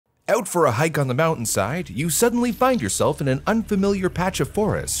Out for a hike on the mountainside, you suddenly find yourself in an unfamiliar patch of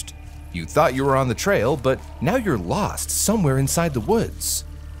forest. You thought you were on the trail, but now you're lost somewhere inside the woods.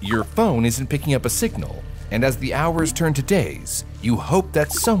 Your phone isn't picking up a signal, and as the hours turn to days, you hope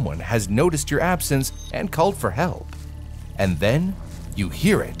that someone has noticed your absence and called for help. And then you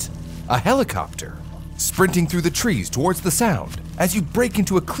hear it, a helicopter. Sprinting through the trees towards the sound, as you break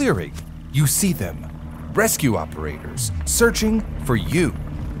into a clearing, you see them, rescue operators, searching for you.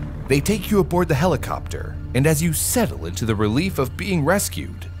 They take you aboard the helicopter, and as you settle into the relief of being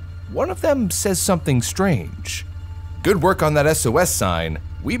rescued, one of them says something strange. "Good work on that SOS sign.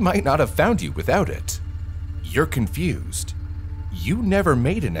 We might not have found you without it." You're confused. You never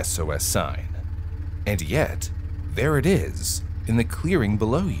made an SOS sign. And yet, there it is, in the clearing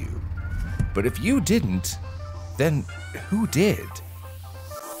below you. But if you didn't, then who did?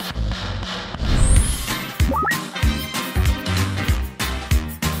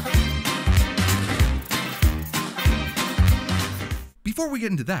 Before we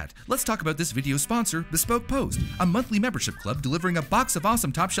get into that, let's talk about this video's sponsor, Bespoke Post, a monthly membership club delivering a box of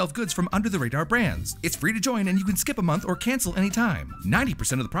awesome top-shelf goods from under-the-radar brands. It's free to join and you can skip a month or cancel anytime.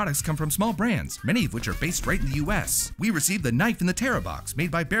 90% of the products come from small brands, many of which are based right in the US. We received the Knife in the Terra box, made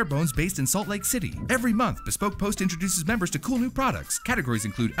by Bare Bones based in Salt Lake City. Every month, Bespoke Post introduces members to cool new products. Categories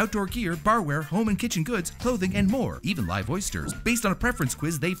include outdoor gear, barware, home and kitchen goods, clothing, and more, even live oysters, based on a preference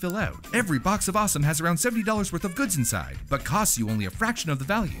quiz they fill out. Every box of awesome has around $70 worth of goods inside, but costs you only a fraction of the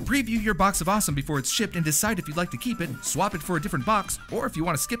value. Preview your box of awesome before it's shipped and decide if you'd like to keep it, swap it for a different box, or if you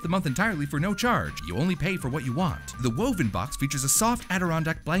want to skip the month entirely for no charge. You only pay for what you want. The woven box features a soft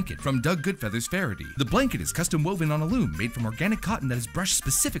Adirondack blanket from Doug Goodfeather's Faraday. The blanket is custom woven on a loom made from organic cotton that is brushed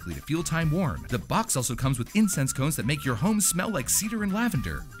specifically to feel time worn. The box also comes with incense cones that make your home smell like cedar and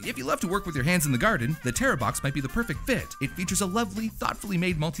lavender. If you love to work with your hands in the garden, the Terra box might be the perfect fit. It features a lovely, thoughtfully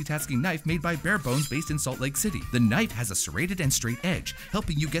made multitasking knife made by Bare Bones based in Salt Lake City. The knife has a serrated and straight edge,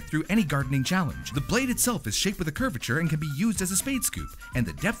 helping you get through any gardening challenge. The blade itself is shaped with a curvature and can be used as a spade scoop, and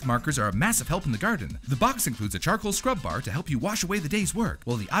the depth markers are a massive help in the garden. The box includes a charcoal scrub bar to help you wash away the day's work,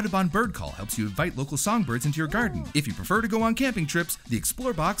 while the Audubon bird call helps you invite local songbirds into your garden. If you prefer to go on camping trips, the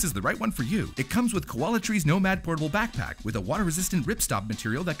Explore box is the right one for you. It comes with Koala Tree's Nomad portable backpack with a water-resistant ripstop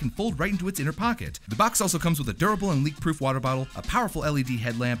material that can fold right into its inner pocket. The box also comes with a durable and leak-proof water bottle, a powerful LED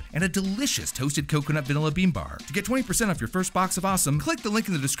headlamp, and a delicious toasted coconut vanilla bean bar. To get 20% off your first box of awesome, click the link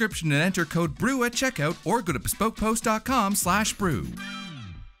in the description and enter code BREW at checkout, or go to bespokepost.com/brew.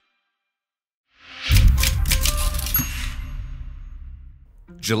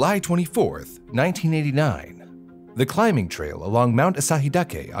 July 24th, 1989. The climbing trail along Mount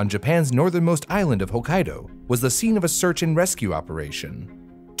Asahidake on Japan's northernmost island of Hokkaido was the scene of a search and rescue operation.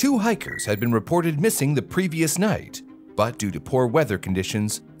 2 hikers had been reported missing the previous night, but due to poor weather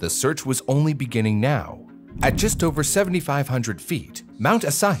conditions, the search was only beginning now. At just over 7,500 feet, Mount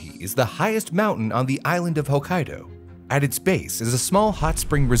Asahi is the highest mountain on the island of Hokkaido. At its base is a small hot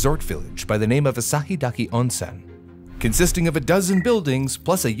spring resort village by the name of Asahidake Onsen, consisting of a dozen buildings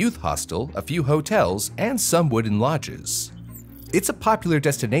plus a youth hostel, a few hotels, and some wooden lodges. It's a popular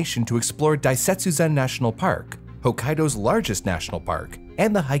destination to explore Daisetsuzan National Park, Hokkaido's largest national park,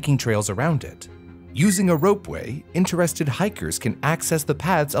 and the hiking trails around it. Using a ropeway, interested hikers can access the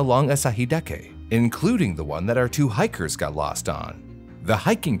paths along Asahidake, including the one that our 2 hikers got lost on. The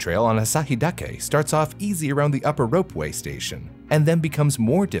hiking trail on Asahidake starts off easy around the upper ropeway station, and then becomes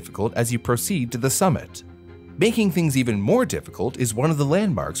more difficult as you proceed to the summit. Making things even more difficult is one of the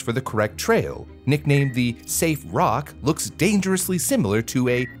landmarks for the correct trail, nicknamed the Safe Rock. Looks dangerously similar to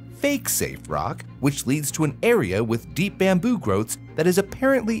a fake safe rock, which leads to an area with deep bamboo growths that is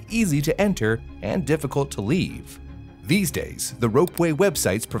apparently easy to enter and difficult to leave. These days, the ropeway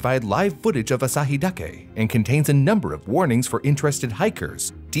websites provide live footage of Asahidake and contains a number of warnings for interested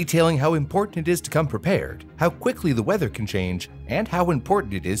hikers, detailing how important it is to come prepared, how quickly the weather can change, and how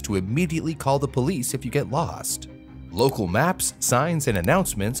important it is to immediately call the police if you get lost. Local maps, signs, and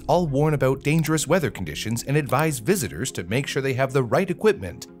announcements all warn about dangerous weather conditions and advise visitors to make sure they have the right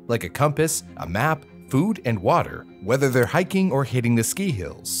equipment, like a compass, a map, food, and water, whether they're hiking or hitting the ski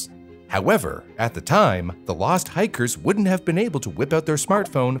hills. However, at the time, the lost hikers wouldn't have been able to whip out their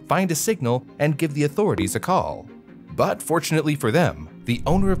smartphone, find a signal, and give the authorities a call. But fortunately for them, the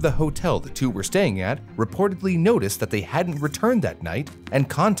owner of the hotel the 2 were staying at reportedly noticed that they hadn't returned that night and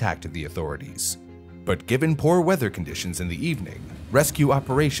contacted the authorities. But given poor weather conditions in the evening, rescue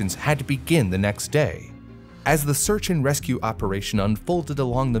operations had to begin the next day. As the search and rescue operation unfolded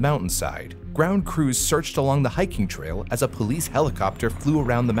along the mountainside, ground crews searched along the hiking trail as a police helicopter flew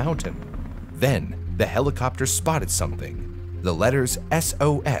around the mountain. Then, the helicopter spotted something. the letters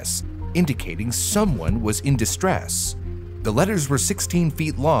SOS, indicating someone was in distress. The letters were 16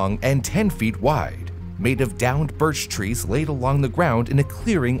 feet long and 10 feet wide, made of downed birch trees laid along the ground in a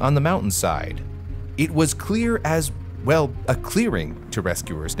clearing on the mountainside. It was clear as, well, a clearing to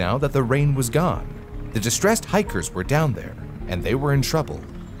rescuers now that the rain was gone. The distressed hikers were down there, and they were in trouble.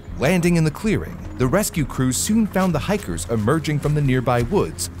 Landing in the clearing, the rescue crews soon found the hikers emerging from the nearby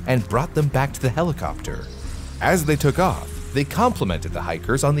woods and brought them back to the helicopter. As they took off, they complimented the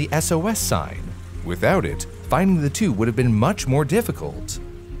hikers on the SOS sign. Without it, finding the two would have been much more difficult.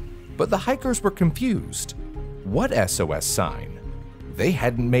 But the hikers were confused. What SOS sign? They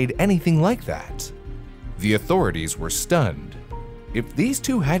hadn't made anything like that. The authorities were stunned. If these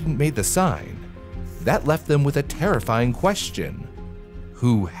two hadn't made the sign, that left them with a terrifying question.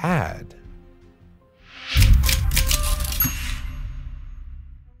 Who had?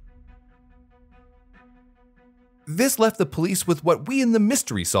 This left the police with what we in the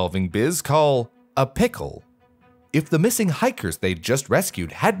mystery-solving biz call a pickle. If the missing hikers they'd just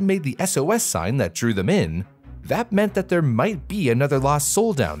rescued hadn't made the SOS sign that drew them in, that meant that there might be another lost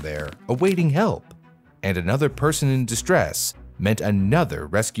soul down there awaiting help. And another person in distress meant another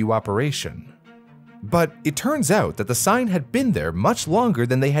rescue operation. But it turns out that the sign had been there much longer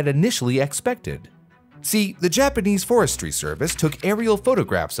than they had initially expected. See, the Japanese Forestry Service took aerial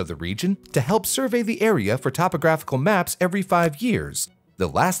photographs of the region to help survey the area for topographical maps every 5 years, the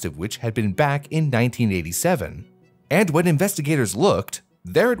last of which had been back in 1987. And when investigators looked,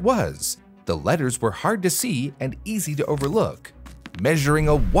 there it was. The letters were hard to see and easy to overlook, measuring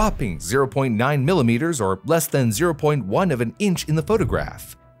a whopping 0.9 millimeters or less than 0.1 of an inch in the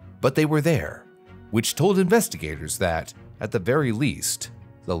photograph. But they were there, which told investigators that, at the very least,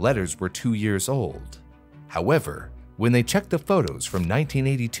 the letters were 2 years old. However, when they checked the photos from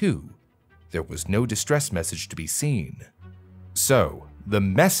 1982, there was no distress message to be seen. So, the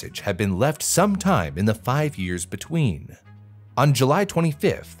message had been left sometime in the 5 years between. On July 25,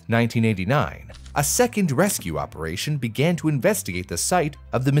 1989, a second rescue operation began to investigate the site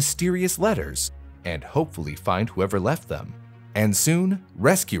of the mysterious letters and hopefully find whoever left them. And soon,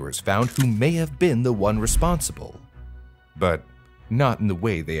 rescuers found who may have been the one responsible. But not in the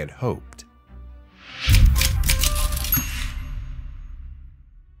way they had hoped.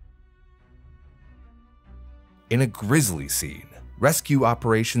 In a grisly scene, rescue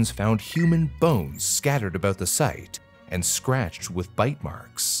operations found human bones scattered about the site and scratched with bite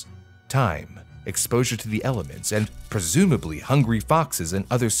marks. Time, exposure to the elements, and presumably hungry foxes and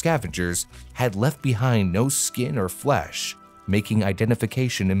other scavengers had left behind no skin or flesh, making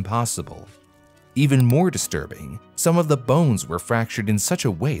identification impossible. Even more disturbing, some of the bones were fractured in such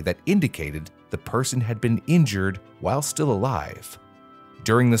a way that indicated the person had been injured while still alive.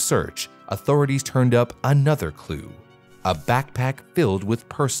 During the search, authorities turned up another clue, a backpack filled with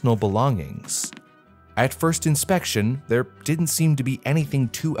personal belongings. At first inspection, there didn't seem to be anything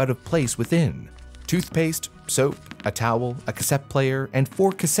too out of place within. Toothpaste, soap, a towel, a cassette player, and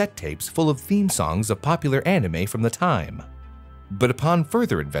 4 cassette tapes full of theme songs of popular anime from the time. But upon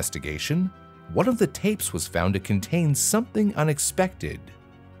further investigation, one of the tapes was found to contain something unexpected.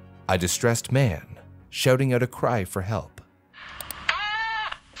 A distressed man shouting out a cry for help.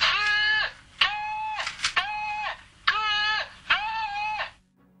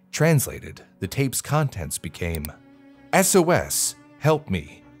 Translated, the tape's contents became, SOS, help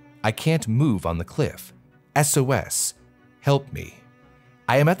me. I can't move on the cliff. SOS, help me.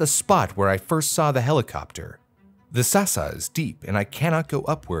 I am at the spot where I first saw the helicopter. The sasa is deep and I cannot go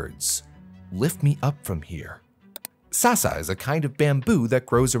upwards. Lift me up from here. Sasa is a kind of bamboo that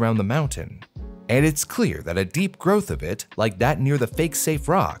grows around the mountain, and it's clear that a deep growth of it, like that near the fake safe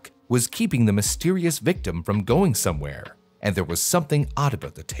rock, was keeping the mysterious victim from going somewhere. And there was something odd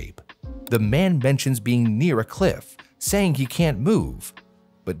about the tape. The man mentions being near a cliff, saying he can't move,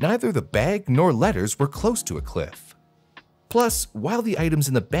 but neither the bag nor letters were close to a cliff. Plus, while the items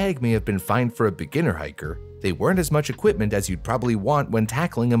in the bag may have been fine for a beginner hiker, they weren't as much equipment as you'd probably want when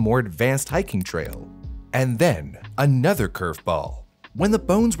tackling a more advanced hiking trail. And then, another curveball. When the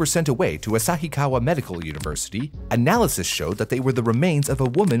bones were sent away to Asahidake Medical University, analysis showed that they were the remains of a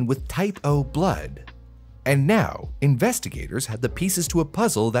woman with type O blood. And now, investigators had the pieces to a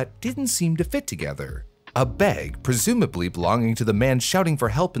puzzle that didn't seem to fit together. A bag presumably belonging to the man shouting for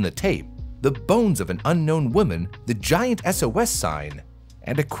help in the tape, the bones of an unknown woman, the giant SOS sign,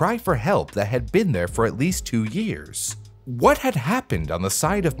 and a cry for help that had been there for at least 2 years. What had happened on the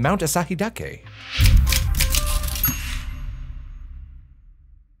side of Mount Asahidake?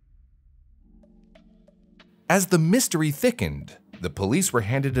 As the mystery thickened, the police were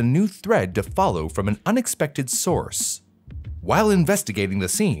handed a new thread to follow from an unexpected source. While investigating the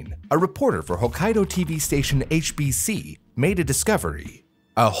scene, a reporter for Hokkaido TV station HBC made a discovery: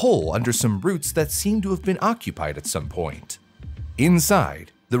 a hole under some roots that seemed to have been occupied at some point.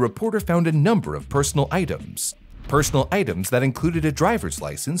 Inside, the reporter found a number of personal items that included a driver's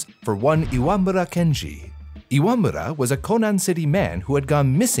license for one Iwamura Kenji. Iwamura was a Konan City man who had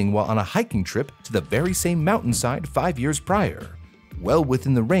gone missing while on a hiking trip to the very same mountainside 5 years prior, well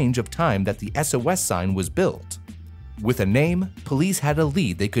within the range of time that the SOS sign was built. With a name, police had a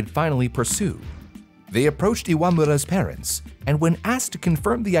lead they could finally pursue. They approached Iwamura's parents, and when asked to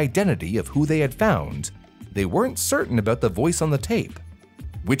confirm the identity of who they had found, they weren't certain about the voice on the tape,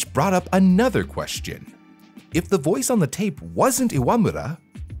 which brought up another question. If the voice on the tape wasn't Iwamura,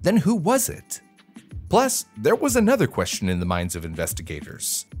 then who was it? Plus, there was another question in the minds of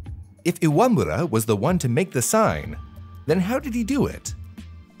investigators. If Iwamura was the one to make the sign, then how did he do it?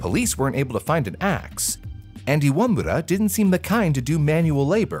 Police weren't able to find an axe, and Iwamura didn't seem the kind to do manual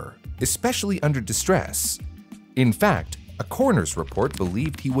labor, especially under distress. In fact, a coroner's report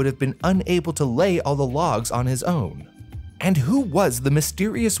believed he would have been unable to lay all the logs on his own. And who was the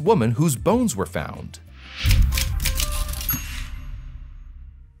mysterious woman whose bones were found?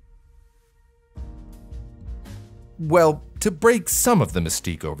 Well, to break some of the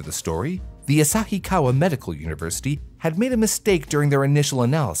mystique over the story, the Asahikawa Medical University had made a mistake during their initial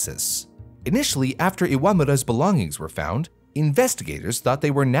analysis. Initially, after Iwamura's belongings were found, investigators thought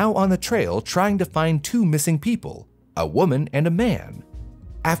they were now on the trail trying to find two missing people, a woman and a man.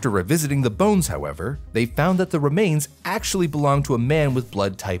 After revisiting the bones, however, they found that the remains actually belonged to a man with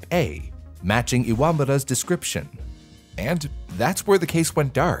blood type A, matching Iwamura's description. And that's where the case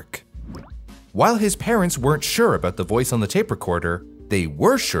went dark. While his parents weren't sure about the voice on the tape recorder, they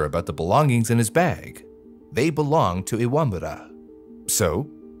were sure about the belongings in his bag. They belonged to Iwamura. So,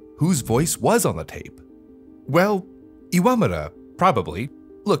 whose voice was on the tape? Well, Iwamura, probably.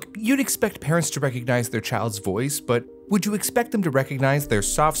 Look, you'd expect parents to recognize their child's voice, but would you expect them to recognize their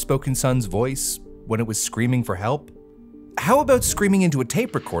soft-spoken son's voice when it was screaming for help? How about screaming into a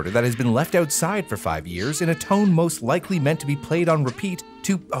tape recorder that has been left outside for 5 years in a tone most likely meant to be played on repeat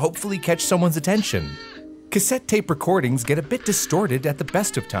to hopefully catch someone's attention? Cassette tape recordings get a bit distorted at the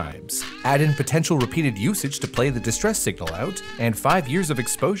best of times. Add in potential repeated usage to play the distress signal out, and 5 years of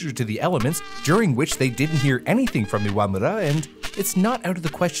exposure to the elements during which they didn't hear anything from Iwamura, and it's not out of the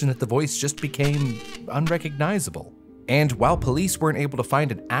question that the voice just became unrecognizable. And while police weren't able to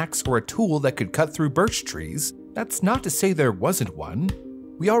find an axe or a tool that could cut through birch trees, that's not to say there wasn't one.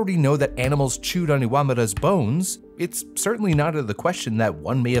 We already know that animals chewed on Iwamura's bones. It's certainly not out of the question that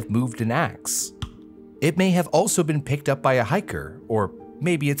one may have moved an axe. It may have also been picked up by a hiker, or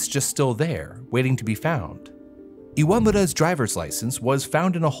maybe it's just still there, waiting to be found. Iwamura's driver's license was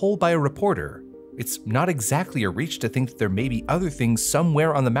found in a hole by a reporter. It's not exactly a reach to think that there may be other things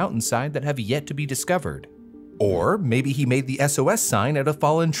somewhere on the mountainside that have yet to be discovered. Or maybe he made the SOS sign out of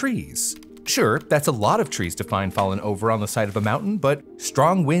fallen trees. Sure, that's a lot of trees to find fallen over on the side of a mountain, but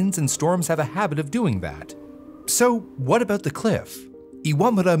strong winds and storms have a habit of doing that. So what about the cliff?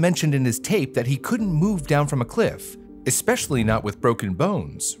 Iwamura mentioned in his tape that he couldn't move down from a cliff, especially not with broken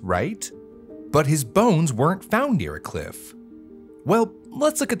bones, right? But his bones weren't found near a cliff. Well,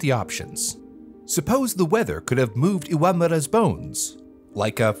 let's look at the options. Suppose the weather could have moved Iwamura's bones,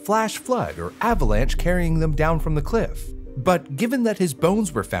 like a flash flood or avalanche carrying them down from the cliff. But given that his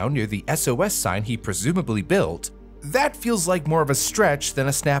bones were found near the SOS sign he presumably built, that feels like more of a stretch than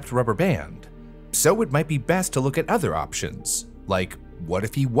a snapped rubber band. So it might be best to look at other options, like what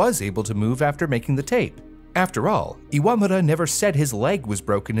if he was able to move after making the tape? After all, Iwamura never said his leg was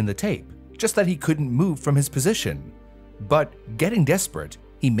broken in the tape, just that he couldn't move from his position. But getting desperate,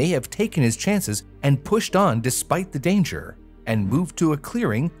 he may have taken his chances and pushed on despite the danger, and moved to a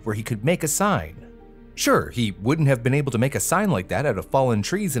clearing where he could make a sign. Sure, he wouldn't have been able to make a sign like that out of fallen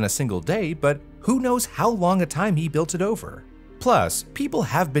trees in a single day, but who knows how long a time he built it over. Plus, people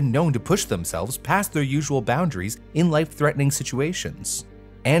have been known to push themselves past their usual boundaries in life-threatening situations.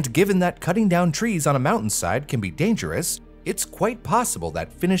 And given that cutting down trees on a mountainside can be dangerous, it's quite possible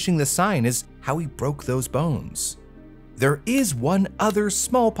that finishing the sign is how he broke those bones. There is one other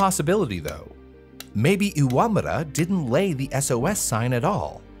small possibility though. Maybe Iwamura didn't lay the SOS sign at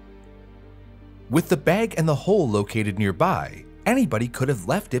all. With the bag and the hole located nearby, anybody could have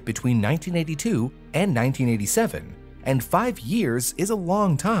left it between 1982 and 1987, and 5 years is a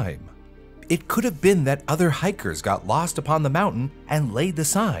long time. It could have been that other hikers got lost upon the mountain and laid the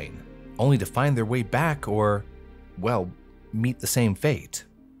sign, only to find their way back or, well, meet the same fate.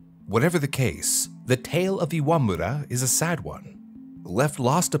 Whatever the case, the tale of Iwamura is a sad one. Left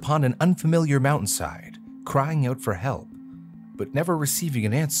lost upon an unfamiliar mountainside, crying out for help. but never receiving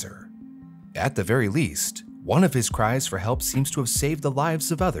an answer. At the very least, one of his cries for help seems to have saved the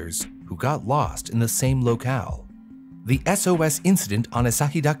lives of others who got lost in the same locale. The SOS incident on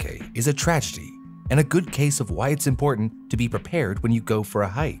Asahidake is a tragedy and a good case of why it's important to be prepared when you go for a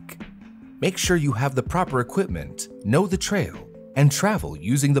hike. Make sure you have the proper equipment, know the trail, and travel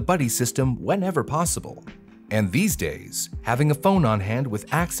using the buddy system whenever possible. And these days, having a phone on hand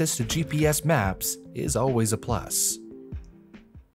with access to GPS maps is always a plus.